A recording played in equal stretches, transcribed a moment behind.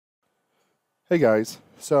Hey guys,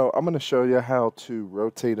 so I'm going to show you how to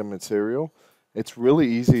rotate a material. It's really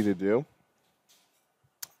easy to do.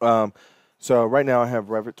 Um, so right now I have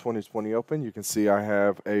Revit 2020 open. You can see I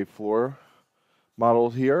have a floor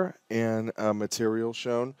modeled here and a material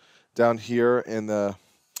shown. Down here in the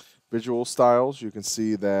visual styles, you can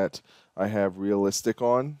see that I have realistic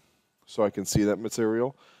on, so I can see that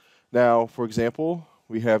material. Now, for example,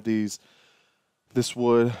 we have this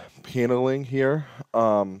wood paneling here.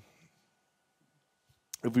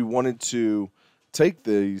 If we wanted to take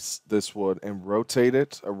this wood and rotate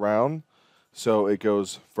it around so it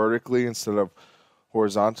goes vertically instead of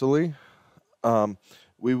horizontally, um,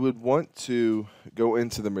 we would want to go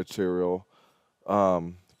into the material,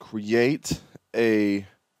 create a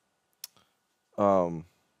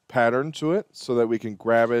pattern to it so that we can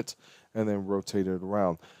grab it and then rotate it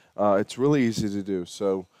around. It's really easy to do.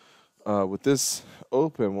 So with this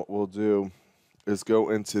open, what we'll do is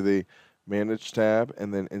go into the Manage tab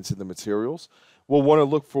and then into the materials. We'll want to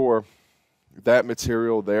look for that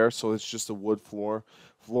material there. So it's just a wood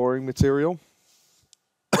flooring material.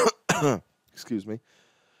 Excuse me.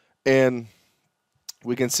 And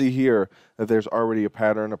we can see here that there's already a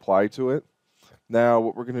pattern applied to it. Now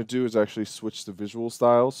what we're going to do is actually switch the visual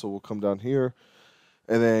styles. So we'll come down here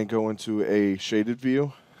and then go into a shaded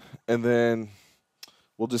view. And then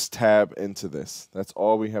we'll just tab into this. That's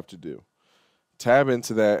all we have to do. Tab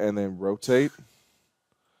into that and then rotate.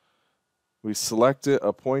 We select it,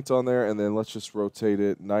 a point on there, and then let's just rotate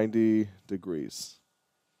it 90 degrees.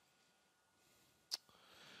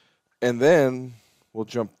 And then we'll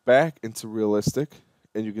jump back into realistic,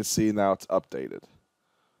 and you can see now it's updated.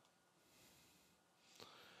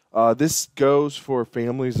 This goes for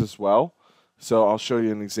families as well. So I'll show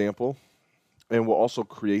you an example, and we'll also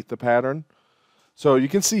create the pattern. So you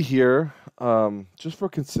can see here, just for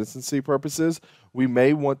consistency purposes, we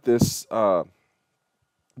may want this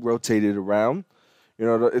rotated around. You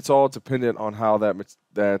know, it's all dependent on how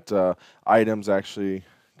that item's actually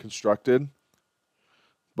constructed.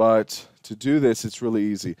 But to do this, it's really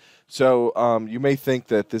easy. So you may think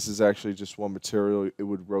that this is actually just one material. It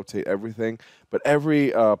would rotate everything. But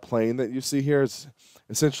every plane that you see here is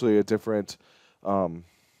essentially a different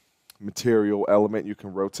material element you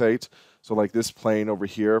can rotate. So like this plane over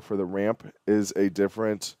here for the ramp is a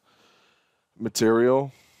different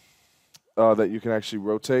material that you can actually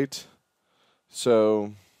rotate.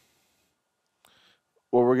 So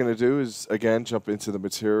what we're going to do is, again, jump into the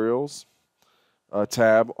materials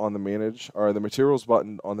tab on the the materials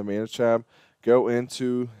button on the manage tab, go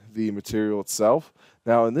into the material itself.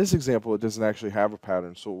 Now in this example, it doesn't actually have a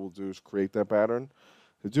pattern. So what we'll do is create that pattern.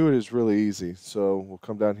 To do it is really easy. So we'll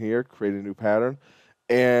come down here, create a new pattern.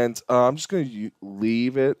 And I'm just going to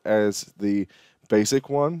leave it as the basic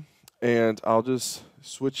one. And I'll just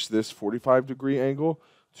switch this 45-degree angle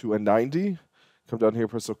to a 90. Come down here,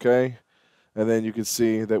 press OK. And then you can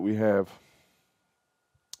see that we have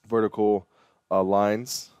vertical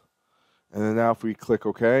lines. And then now if we click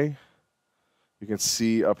OK, you can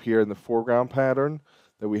see up here in the foreground pattern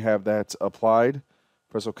that we have that applied.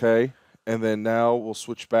 Press OK. And then now we'll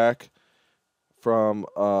switch back from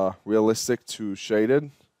realistic to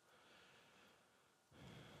shaded.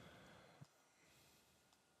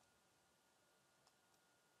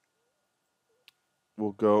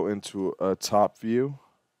 We'll go into a top view.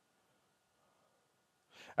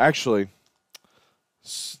 Actually,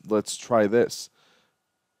 let's try this.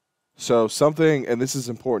 So something, and this is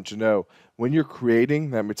important to know, when you're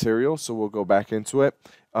creating that material, so we'll go back into it,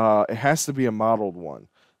 it has to be a modeled one.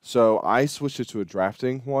 So I switched it to a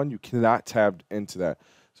drafting one. You cannot tab into that.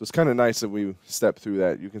 So it's kind of nice that we step through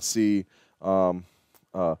that. You can see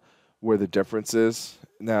where the difference is.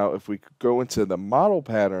 Now, if we go into the model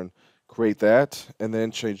pattern, create that, and then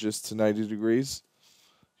change this to 90 degrees,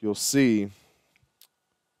 you'll see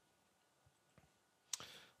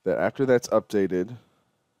that after that's updated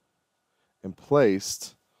and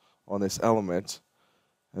placed on this element,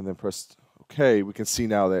 and then press OK, we can see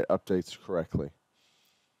now that it updates correctly.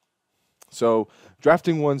 So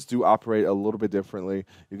drafting ones do operate a little bit differently.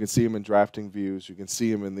 You can see them in drafting views. You can see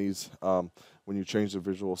them in these when you change the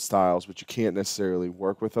visual styles, but you can't necessarily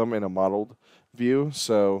work with them in a modeled view.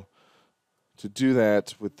 So to do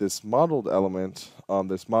that with this modeled element,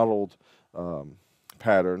 this modeled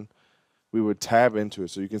pattern, we would tab into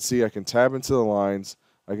it. So you can see I can tab into the lines.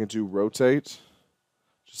 I can do rotate,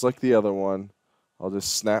 just like the other one. I'll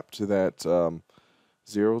just snap to that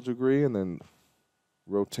 0 degree and then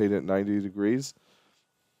rotate it 90 degrees.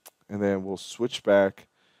 And then we'll switch back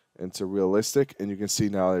into realistic, and you can see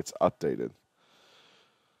now that it's updated.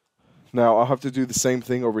 Now I'll have to do the same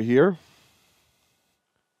thing over here.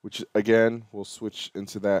 which again, we'll switch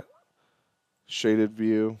into that shaded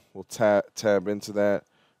view. We'll tab into that,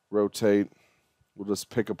 rotate. We'll just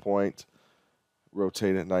pick a point,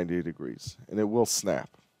 rotate it 90 degrees, and it will snap.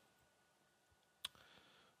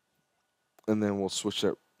 And then we'll switch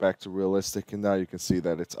that back to realistic, and now you can see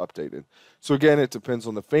that it's updated. So again, it depends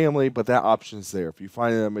on the family, but that option is there. If you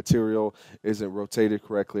find that a material isn't rotated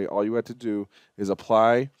correctly, all you have to do is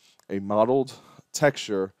apply a modeled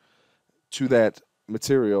texture to that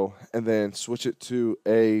material and then switch it to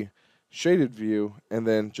a shaded view and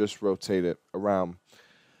then just rotate it around.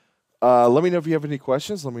 Let me know if you have any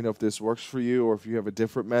questions. Let me know if this works for you or if you have a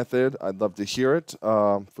different method. I'd love to hear it.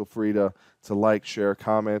 Feel free to like, share,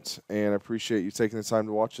 comment, and I appreciate you taking the time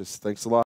to watch this. Thanks a lot.